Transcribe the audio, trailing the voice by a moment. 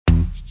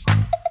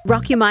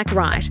Rock Your Mic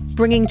Right,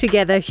 bringing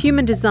together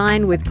human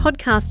design with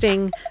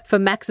podcasting for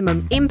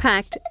maximum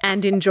impact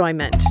and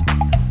enjoyment.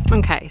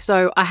 Okay,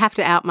 so I have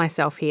to out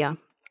myself here.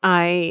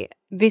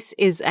 This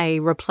is a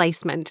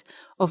replacement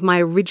of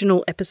my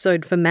original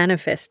episode for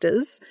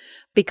manifestors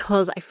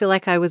because I feel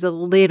like I was a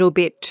little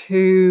bit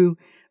too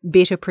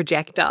bitter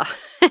projector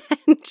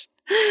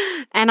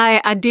and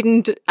I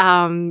didn't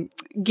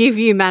give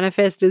you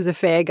manifestors a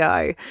fair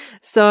go.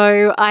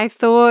 So I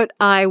thought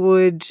I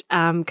would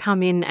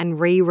come in and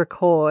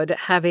re-record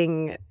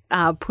having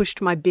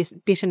pushed my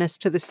bitterness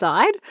to the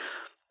side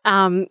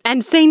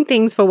and seen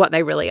things for what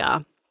they really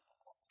are,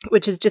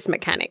 which is just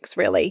mechanics,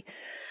 really.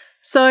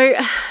 So,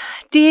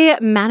 dear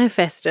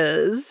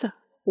manifestors,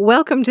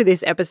 welcome to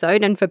this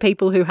episode. And for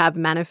people who have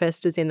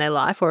manifestors in their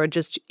life or are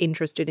just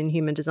interested in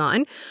human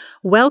design,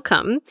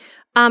 welcome.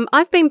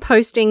 I've been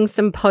posting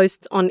some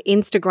posts on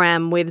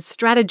Instagram with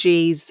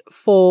strategies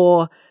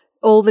for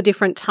all the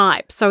different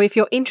types. So if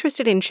you're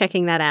interested in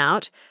checking that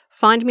out,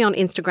 find me on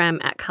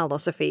Instagram at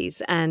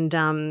Carlosophies and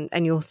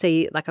you'll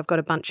see like I've got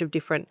a bunch of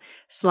different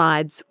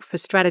slides for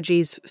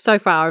strategies. So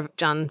far I've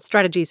done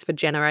strategies for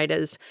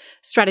generators,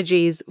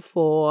 strategies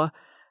for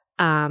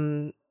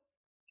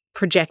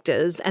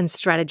projectors and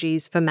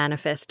strategies for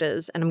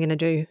manifestors. And I'm going to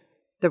do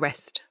the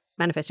rest,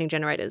 manifesting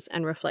generators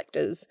and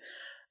reflectors,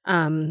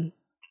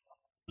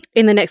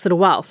 in the next little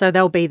while. So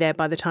they'll be there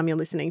by the time you're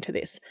listening to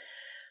this.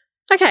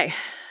 Okay.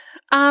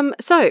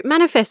 So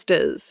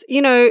manifestors,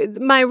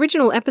 my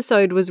original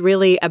episode was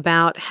really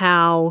about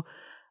how,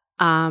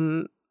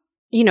 all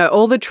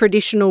the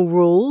traditional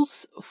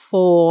rules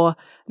for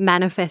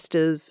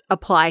manifestors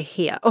apply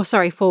here.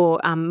 For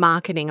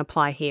marketing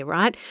apply here,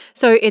 right?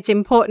 So it's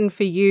important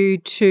for you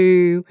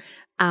to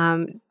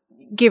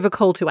give a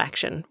call to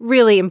action.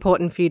 Really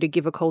important for you to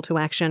give a call to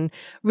action.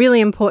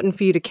 Really important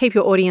for you to keep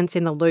your audience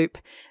in the loop,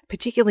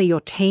 particularly your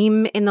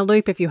team in the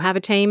loop. If you have a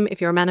team, if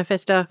you're a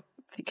manifestor,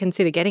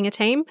 consider getting a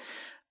team.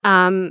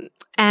 I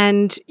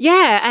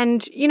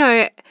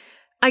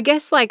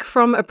guess like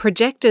from a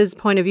projector's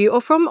point of view or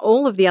from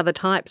all of the other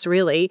types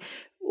really,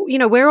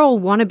 we're all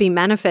wannabe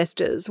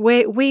manifestors.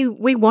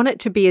 We want it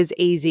to be as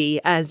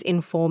easy as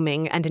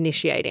informing and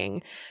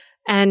initiating.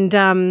 And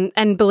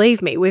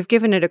believe me, we've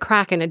given it a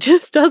crack and it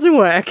just doesn't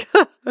work.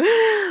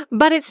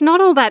 But it's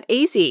not all that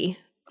easy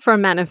for a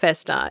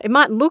manifestor. It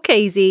might look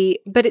easy,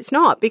 but it's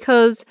not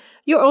because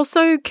you're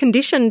also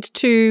conditioned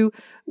to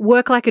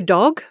work like a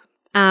dog,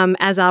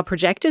 as are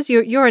projectors.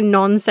 You're a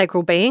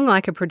non-sacral being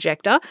like a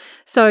projector.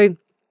 So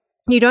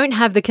you don't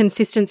have the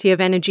consistency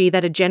of energy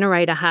that a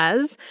generator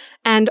has.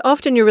 And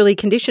often you're really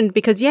conditioned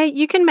because,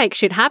 you can make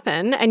shit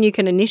happen and you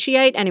can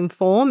initiate and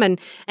inform and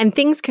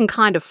things can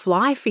kind of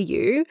fly for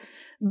you,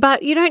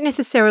 but you don't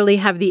necessarily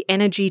have the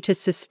energy to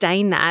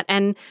sustain that.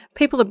 And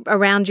people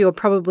around you are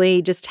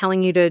probably just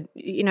telling you to,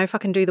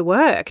 fucking do the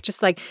work.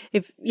 Just like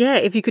if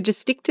you could just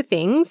stick to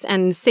things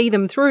and see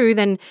them through,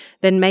 then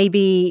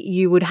maybe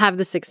you would have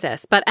the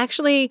success. But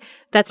actually,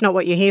 that's not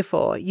what you're here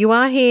for. You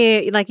are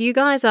here, like you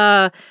guys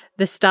are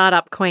the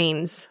startup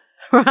queens,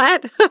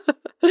 right?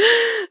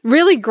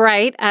 Really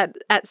great at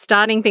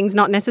starting things,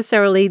 not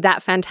necessarily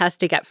that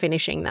fantastic at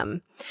finishing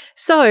them.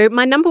 So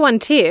my number one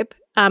tip,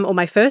 or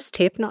my first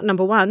tip, not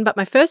number one, but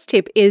my first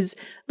tip is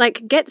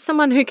like get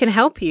someone who can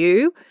help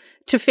you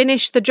to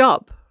finish the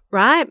job,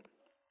 right?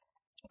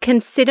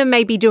 Consider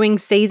maybe doing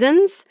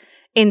seasons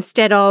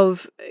instead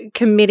of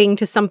committing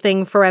to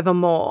something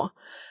forevermore.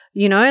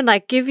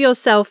 Like give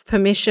yourself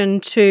permission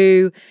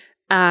to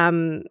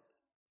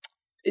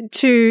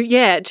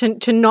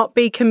not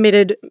be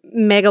committed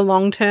mega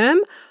long term,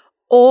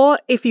 or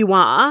if you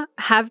are,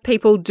 have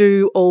people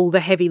do all the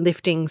heavy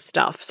lifting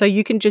stuff. So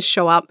you can just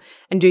show up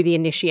and do the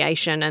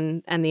initiation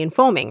and the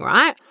informing,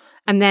 right?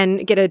 And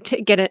then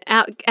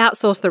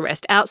outsource the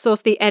rest,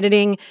 outsource the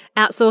editing,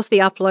 outsource the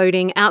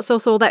uploading,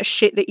 outsource all that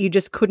shit that you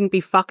just couldn't be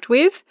fucked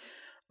with.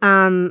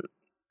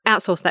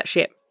 Outsource that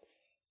shit.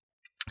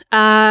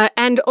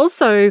 And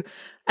also,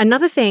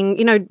 another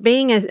thing,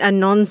 being a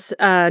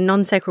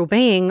non-sacral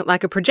being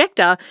like a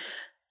projector,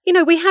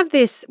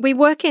 we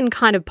work in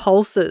kind of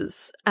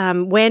pulses.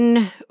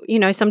 When,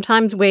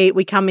 sometimes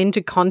we come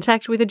into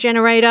contact with a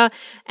generator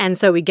and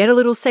so we get a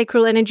little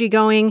sacral energy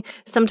going.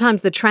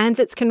 Sometimes the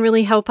transits can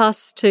really help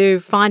us to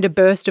find a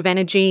burst of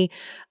energy.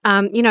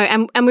 And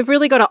we've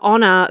really got to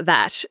honor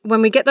that.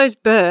 When we get those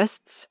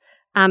bursts,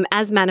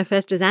 as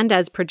manifestors and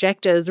as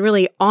projectors,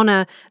 really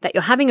honor that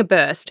you're having a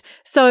burst.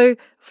 So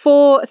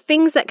for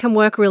things that can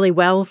work really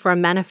well for a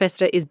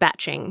manifestor is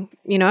batching,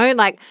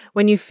 like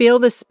when you feel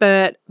the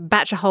spurt,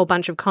 batch a whole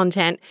bunch of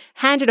content,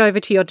 hand it over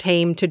to your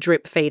team to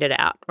drip feed it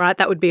out, right?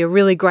 That would be a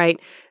really great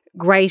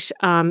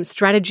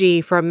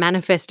strategy for a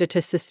manifestor to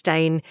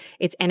sustain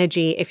its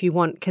energy. If you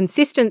want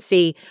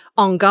consistency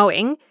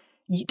ongoing,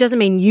 it doesn't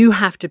mean you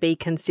have to be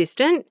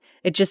consistent.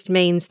 It just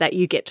means that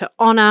you get to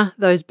honor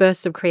those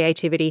bursts of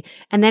creativity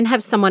and then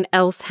have someone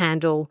else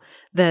handle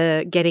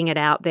the getting it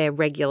out there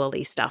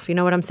regularly stuff. You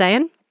know what I'm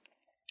saying?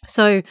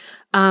 So,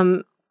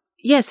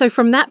 so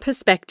from that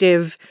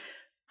perspective,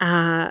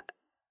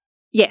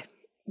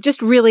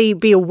 just really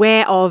be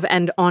aware of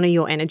and honor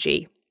your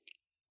energy.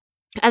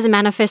 As a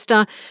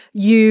manifester,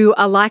 you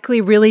are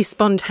likely really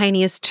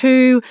spontaneous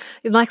too.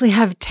 You likely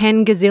have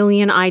 10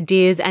 gazillion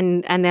ideas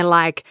and they're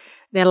like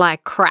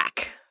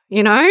crack,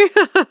 you know?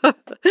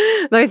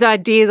 Those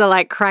ideas are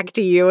like crack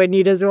to you and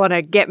you just want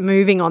to get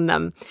moving on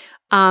them.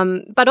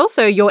 But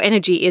also your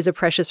energy is a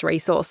precious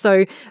resource.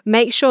 So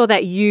make sure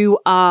that you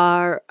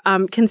are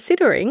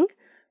considering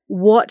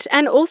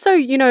and also,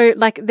 you know,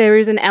 like there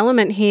is an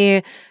element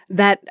here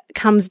that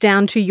comes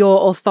down to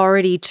your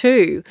authority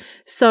too.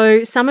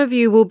 So some of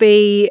you will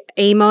be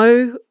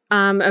emotional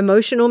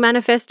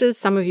manifestors.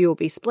 Some of you will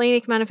be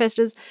splenic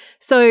manifestors.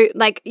 So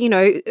like, you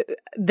know,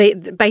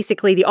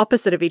 basically the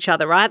opposite of each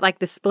other, right? Like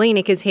the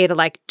splenic is here to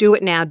like, do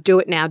it now, do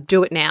it now,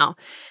 do it now,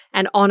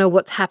 and honor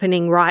what's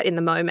happening right in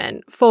the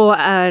moment. For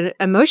an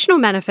emotional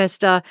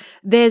manifestor,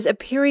 there's a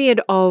period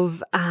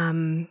of,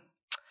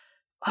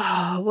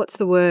 what's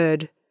the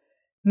word?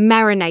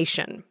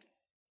 Marination.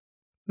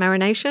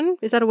 Marination?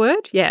 Is that a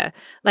word? Yeah.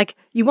 Like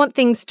you want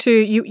things to,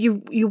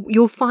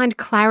 you'll find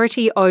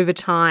clarity over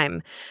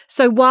time.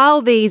 So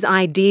while these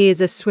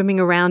ideas are swimming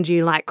around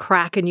you like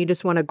crack and you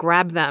just want to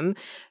grab them,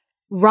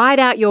 ride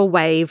out your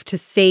wave to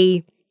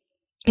see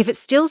if it's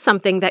still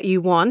something that you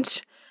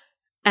want.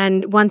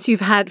 And once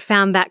you've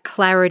found that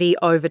clarity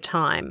over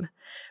time,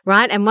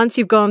 right? And once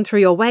you've gone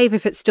through your wave,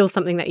 if it's still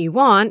something that you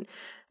want,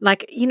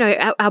 like, you know,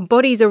 our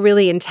bodies are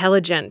really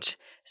intelligent.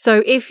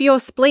 So if you're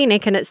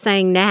splenic and it's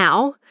saying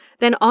now,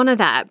 then honor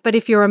that. But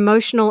if you're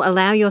emotional,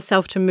 allow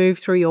yourself to move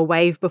through your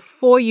wave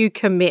before you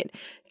commit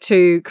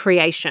to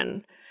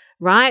creation,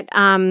 right?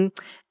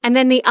 And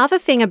then the other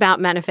thing about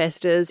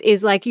manifestors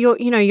is like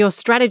your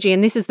strategy,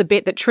 and this is the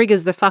bit that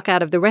triggers the fuck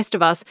out of the rest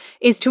of us,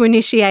 is to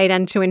initiate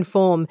and to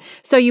inform.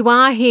 So you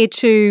are here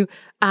to,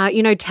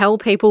 tell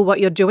people what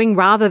you're doing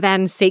rather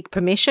than seek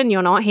permission.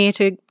 You're not here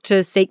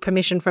to seek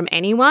permission from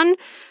anyone.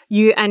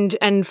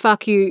 And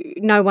fuck you,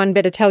 no one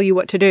better tell you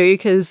what to do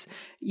because,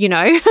 you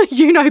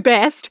know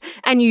best,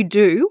 and you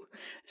do.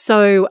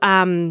 So,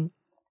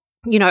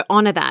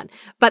 honor that.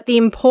 But the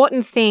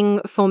important thing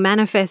for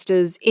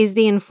manifestors is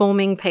the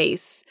informing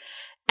piece.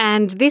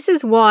 And this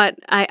is what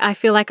I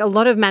feel like a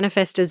lot of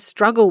manifestors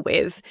struggle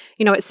with.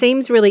 You know, it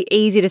seems really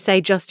easy to say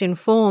just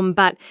inform,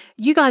 but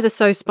you guys are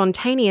so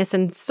spontaneous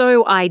and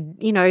so,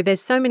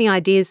 there's so many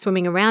ideas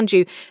swimming around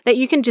you that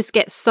you can just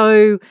get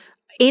so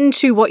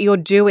into what you're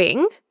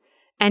doing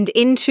and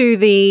into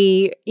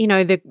the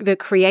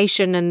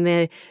creation and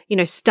the,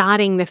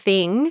 starting the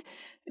thing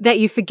that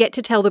you forget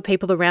to tell the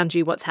people around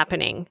you what's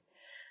happening.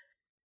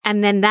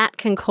 And then that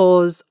can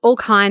cause all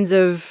kinds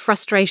of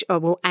frustration,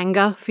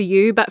 anger for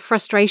you, but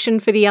frustration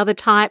for the other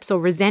types or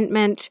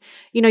resentment.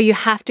 You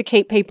have to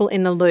keep people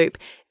in the loop.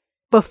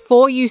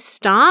 Before you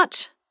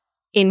start,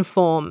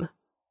 inform.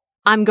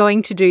 I'm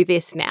going to do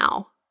this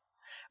now,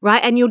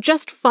 right? And you'll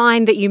just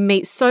find that you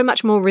meet so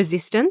much more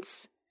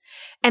resistance.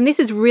 And this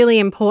is really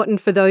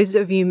important for those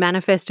of you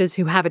manifestors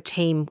who have a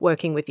team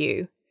working with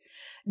you.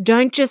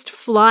 Don't just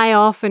fly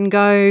off and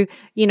go,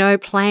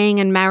 playing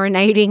and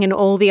marinating and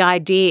all the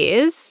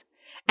ideas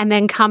and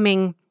then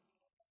coming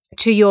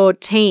to your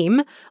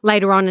team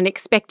later on and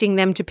expecting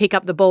them to pick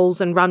up the balls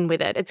and run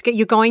with it.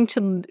 You're going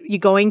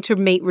to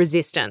meet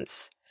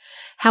resistance.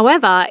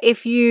 However,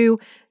 if you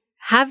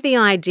have the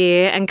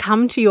idea and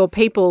come to your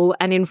people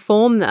and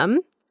inform them,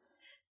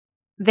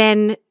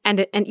 then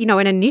and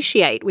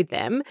initiate with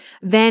them,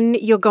 then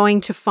you're going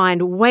to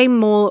find way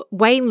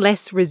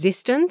less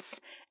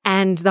resistance.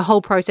 And the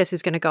whole process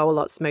is going to go a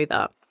lot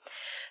smoother.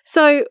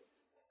 So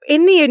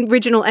in the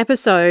original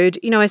episode,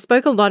 I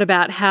spoke a lot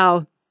about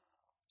how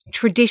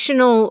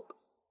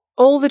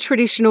all the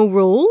traditional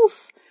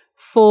rules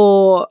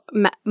for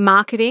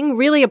marketing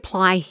really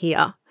apply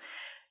here.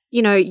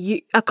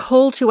 A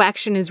call to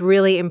action is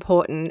really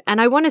important.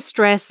 And I want to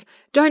stress,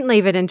 don't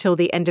leave it until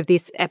the end of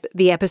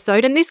the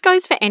episode. And this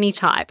goes for any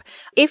type.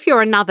 If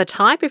you're another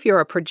type, if you're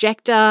a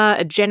projector,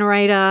 a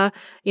generator,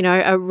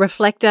 a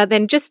reflector,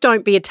 then just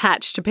don't be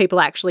attached to people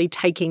actually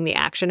taking the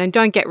action and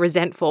don't get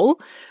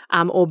resentful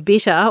or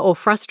bitter or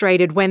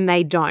frustrated when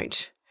they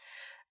don't.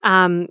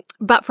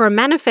 But for a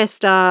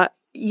manifestor,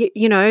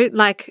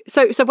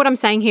 so what I'm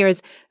saying here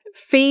is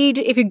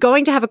if you're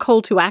going to have a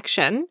call to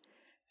action,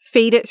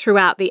 feed it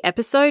throughout the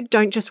episode.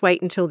 Don't just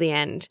wait until the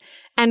end.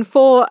 And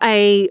for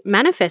a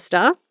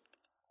manifestor,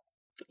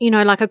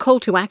 like a call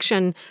to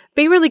action,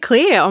 be really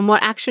clear on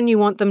what action you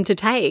want them to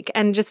take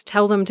and just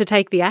tell them to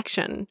take the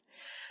action.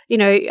 You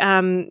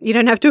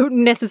don't have to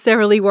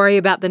necessarily worry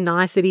about the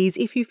niceties.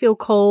 If you feel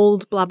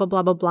called, blah, blah,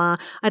 blah, blah, blah.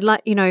 I'd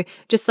like,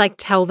 just like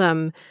tell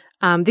them,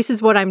 this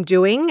is what I'm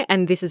doing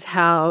and this is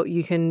how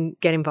you can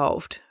get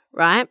involved,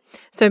 right?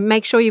 So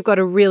make sure you've got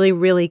a really,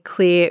 really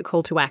clear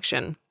call to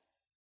action.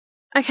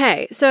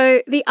 Okay,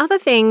 so the other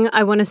thing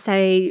I want to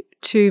say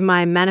to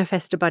my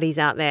manifestor buddies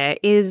out there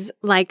is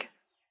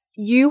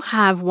you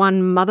have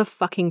one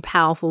motherfucking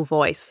powerful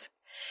voice.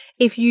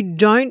 If you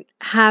don't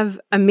have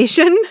a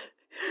mission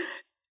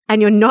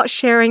and you're not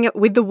sharing it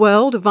with the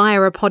world via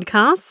a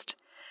podcast,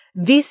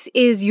 this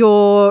is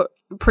your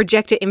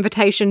projector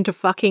invitation to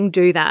fucking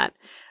do that,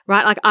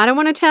 right? Like, I don't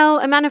want to tell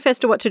a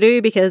manifestor what to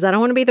do because I don't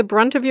want to be the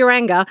brunt of your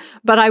anger,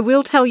 but I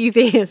will tell you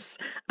this.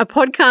 A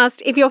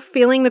podcast, if you're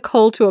feeling the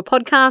call to a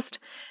podcast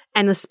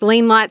and the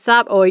spleen lights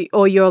up,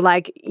 or you're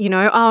like,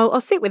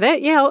 I'll sit with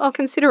it. Yeah, I'll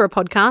consider a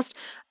podcast.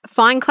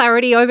 Find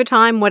clarity over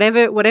time,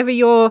 whatever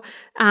your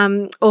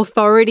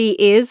authority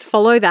is,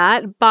 follow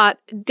that, but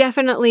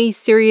definitely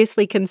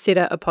seriously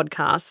consider a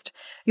podcast.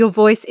 Your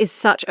voice is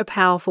such a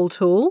powerful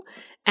tool,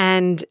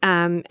 and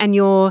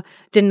you're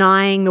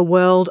denying the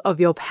world of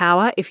your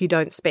power if you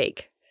don't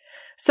speak.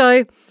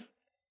 So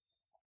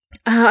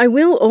I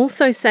will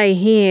also say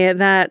here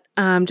that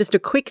just a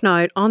quick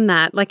note on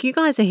that, like, you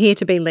guys are here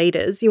to be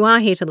leaders. You are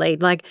here to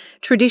lead. Like,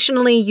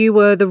 traditionally, you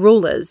were the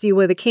rulers. You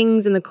were the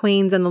kings and the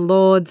queens and the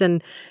lords,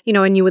 and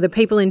you were the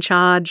people in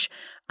charge.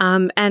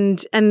 And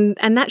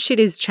that shit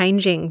is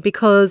changing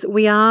because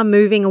we are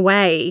moving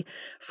away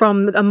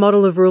from a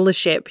model of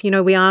rulership.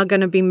 We are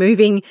going to be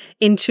moving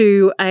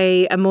into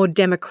a more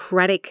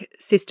democratic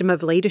system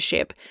of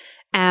leadership,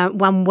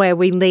 one where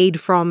we lead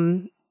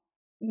from,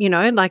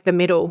 like the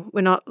middle.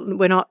 We're not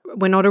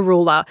a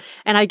ruler.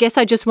 And I guess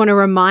I just want to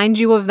remind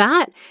you of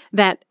that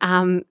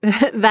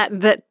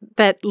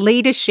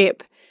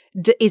leadership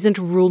isn't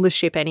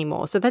rulership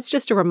anymore. So that's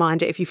just a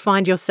reminder. If you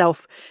find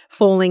yourself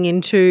falling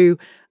into,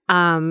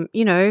 I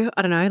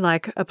don't know,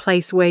 like a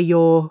place where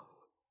you're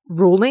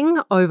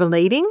ruling over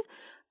leading,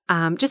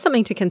 just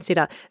something to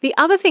consider. The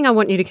other thing I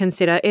want you to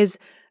consider is,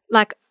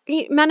 like,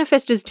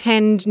 manifestors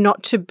tend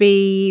not to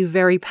be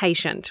very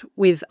patient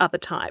with other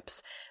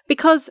types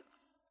because,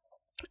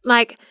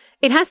 like,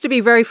 it has to be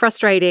very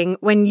frustrating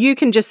when you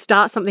can just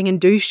start something and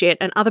do shit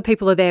and other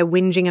people are there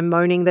whinging and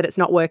moaning that it's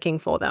not working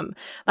for them.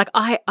 Like,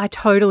 I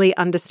totally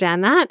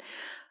understand that,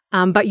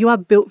 but you are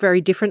built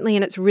very differently,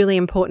 and it's really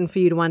important for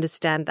you to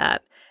understand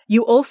that.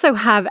 You also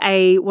have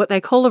what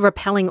they call a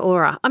repelling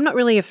aura. I'm not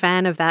really a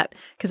fan of that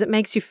because it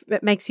makes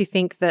you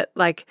think that,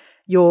 like,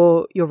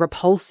 you're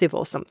repulsive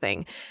or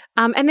something.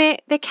 And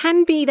there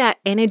can be that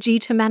energy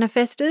to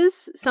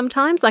manifestors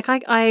sometimes. Like,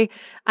 I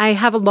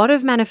have a lot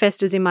of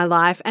manifestors in my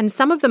life, and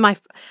some of them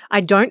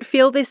I don't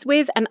feel this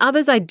with, and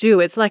others I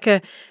do. It's like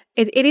it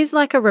is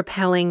like a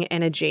repelling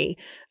energy,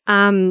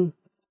 and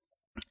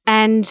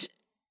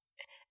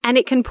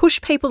it can push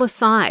people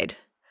aside.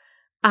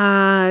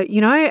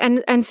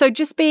 And so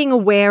just being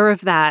aware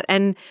of that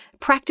and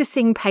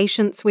practicing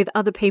patience with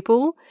other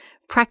people,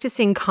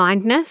 practicing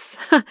kindness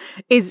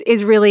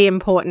is really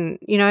important.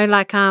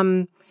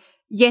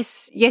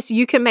 Yes,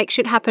 you can make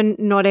shit happen.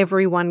 Not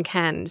everyone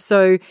can.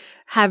 So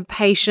have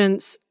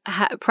patience,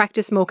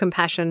 practice more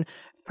compassion,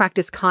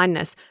 practice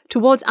kindness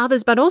towards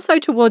others, but also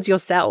towards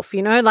yourself.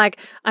 Like,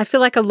 I feel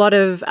like a lot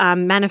of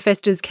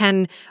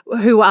manifestors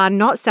who are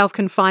not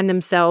self-confined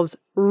themselves,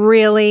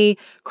 really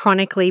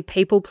chronically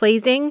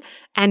people-pleasing,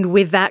 and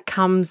with that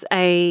comes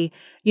that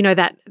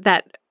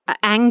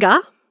anger,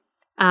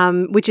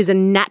 which is a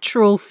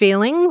natural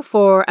feeling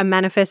for a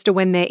manifestor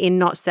when they're in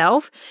not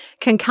self,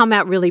 can come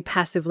out really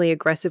passively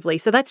aggressively.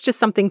 So that's just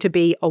something to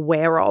be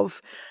aware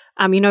of.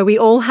 We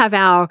all have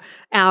our,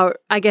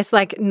 I guess,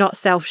 like, not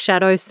self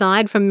shadow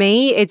side. For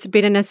me, it's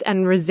bitterness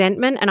and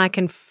resentment, and I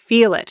can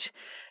feel it,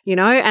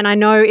 and I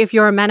know if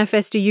you're a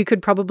manifestor, you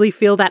could probably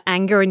feel that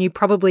anger, and you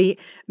probably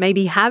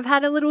maybe have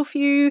had a little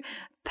few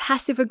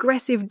passive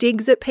aggressive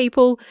digs at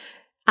people.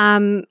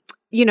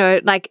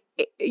 Like,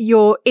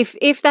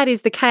 if that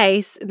is the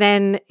case,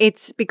 then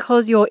it's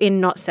because you're in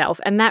not self,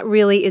 and that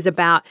really is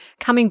about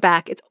coming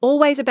back. It's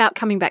always about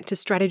coming back to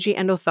strategy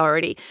and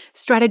authority.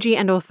 Strategy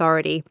and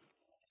authority.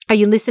 Are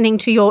you listening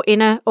to your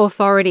inner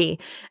authority?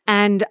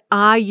 And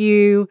are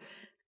you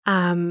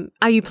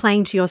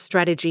playing to your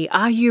strategy?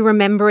 Are you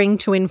remembering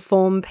to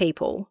inform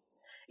people?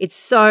 It's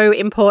so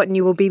important.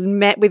 You will be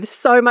met with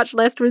so much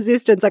less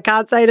resistance. I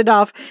can't say it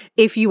enough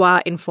if you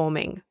are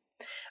informing.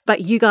 But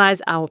you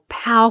guys are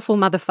powerful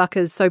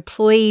motherfuckers, so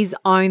please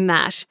own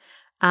that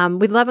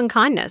with love and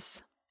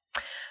kindness.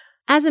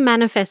 As a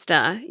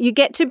manifestor, you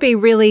get to be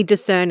really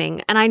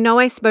discerning. And I know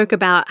I spoke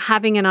about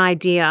having an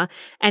idea,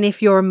 and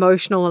if you're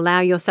emotional, allow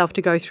yourself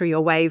to go through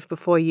your wave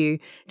before you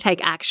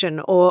take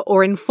action,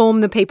 or inform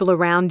the people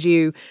around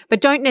you.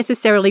 But don't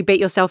necessarily beat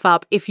yourself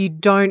up if you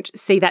don't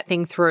see that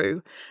thing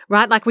through,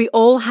 right? Like, we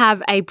all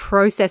have a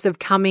process of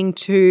coming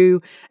to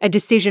a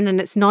decision,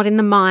 and it's not in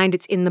the mind,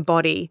 it's in the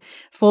body.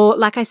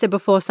 Like I said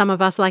before, some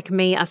of us, like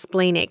me, are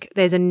splenic.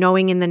 There's a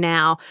knowing in the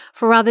now.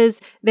 For others,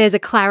 there's a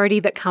clarity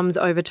that comes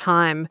over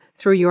time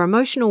through your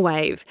emotional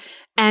wave.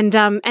 And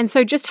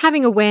so just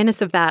having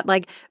awareness of that,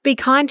 like, be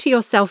kind to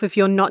yourself if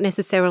you're not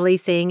necessarily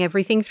seeing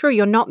everything through.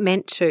 You're not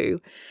meant to.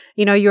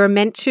 You're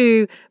meant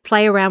to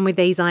play around with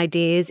these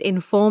ideas,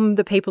 inform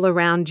the people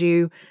around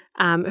you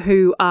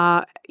who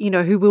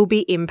will be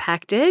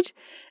impacted,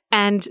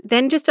 and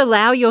then just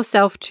allow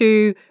yourself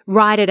to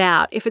ride it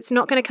out. If it's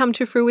not going to come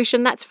to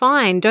fruition, that's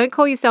fine. Don't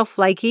call yourself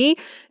flaky.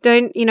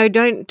 Don't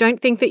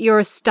think that you're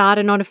a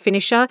starter, not a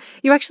finisher.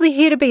 You're actually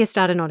here to be a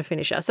starter, not a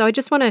finisher. So I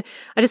just want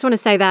to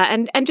say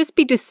that, and just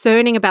be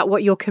discerning about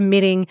what you're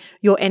committing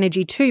your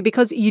energy to,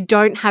 because you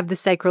don't have the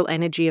sacral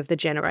energy of the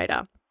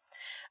generator.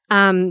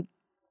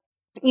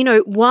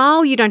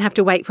 While you don't have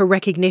to wait for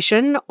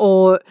recognition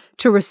or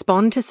to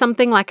respond to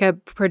something like a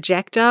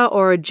projector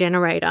or a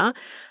generator,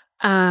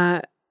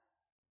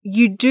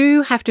 you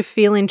do have to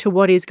feel into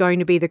what is going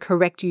to be the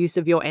correct use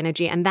of your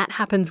energy, and that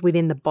happens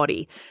within the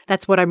body.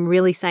 That's what I'm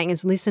really saying,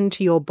 is listen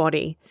to your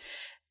body.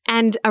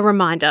 And a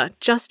reminder,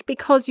 just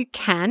because you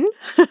can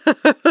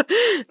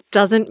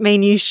doesn't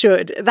mean you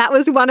should. That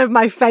was one of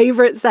my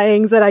favorite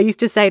sayings that I used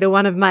to say to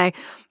one of my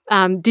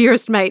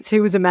dearest mates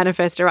who was a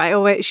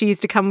manifester. She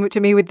used to come to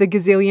me with the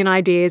gazillion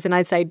ideas, and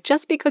I'd say,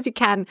 just because you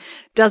can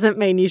doesn't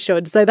mean you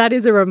should. So that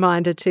is a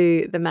reminder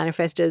to the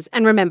manifestors.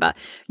 And remember,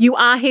 you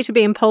are here to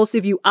be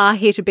impulsive. You are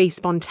here to be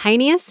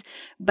spontaneous,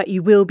 but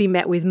you will be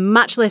met with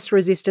much less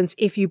resistance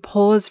if you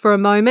pause for a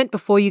moment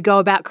before you go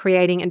about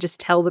creating and just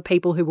tell the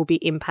people who will be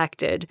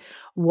impacted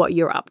what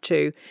you're up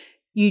to.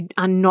 You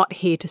are not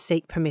here to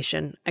seek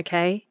permission,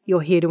 okay?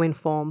 You're here to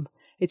inform.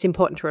 It's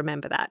important to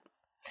remember that.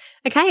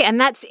 Okay,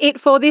 and that's it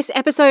for this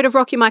episode of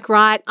Rock Your Mic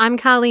Right. I'm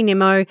Carly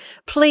Nimmo.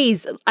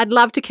 Please, I'd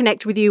love to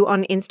connect with you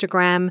on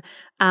Instagram,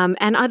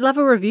 and I'd love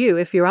a review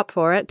if you're up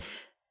for it.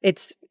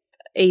 It's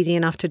easy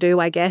enough to do,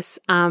 I guess,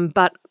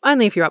 but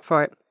only if you're up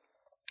for it.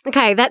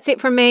 Okay, that's it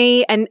from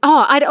me. And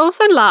I'd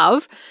also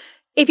love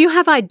if you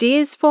have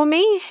ideas for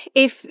me,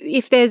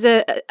 if there's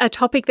a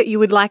topic that you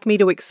would like me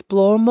to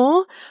explore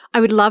more,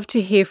 I would love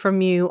to hear from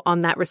you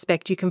on that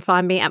respect. You can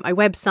find me at my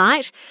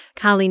website,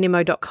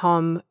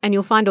 carlynimmo.com, and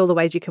you'll find all the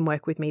ways you can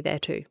work with me there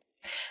too.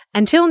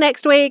 Until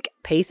next week,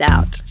 peace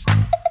out.